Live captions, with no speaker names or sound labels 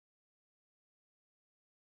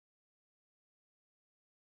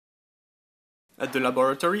At the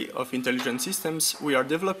Laboratory of Intelligent Systems, we are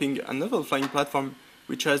developing a novel flying platform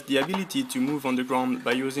which has the ability to move on the ground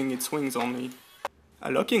by using its wings only.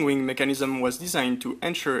 A locking wing mechanism was designed to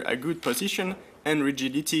ensure a good position and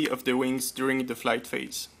rigidity of the wings during the flight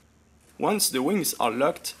phase. Once the wings are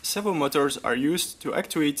locked, servo-motors are used to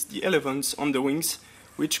actuate the elevons on the wings,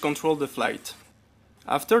 which control the flight.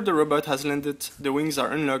 After the robot has landed, the wings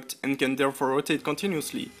are unlocked and can therefore rotate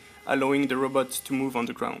continuously, allowing the robot to move on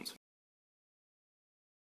the ground.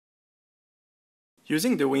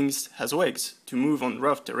 Using the wings as whegs to move on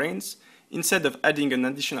rough terrains, instead of adding an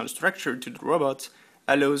additional structure to the robot,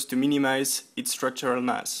 allows to minimize its structural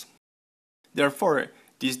mass. Therefore,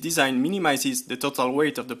 this design minimizes the total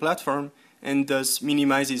weight of the platform and thus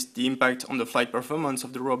minimizes the impact on the flight performance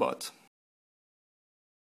of the robot.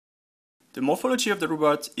 The morphology of the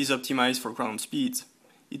robot is optimized for ground speed.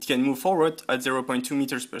 It can move forward at 0.2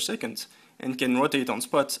 meters per second and can rotate on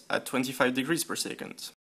spot at 25 degrees per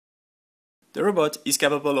second. The robot is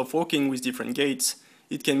capable of walking with different gaits,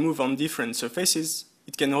 it can move on different surfaces,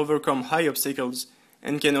 it can overcome high obstacles,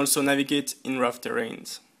 and can also navigate in rough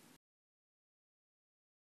terrains.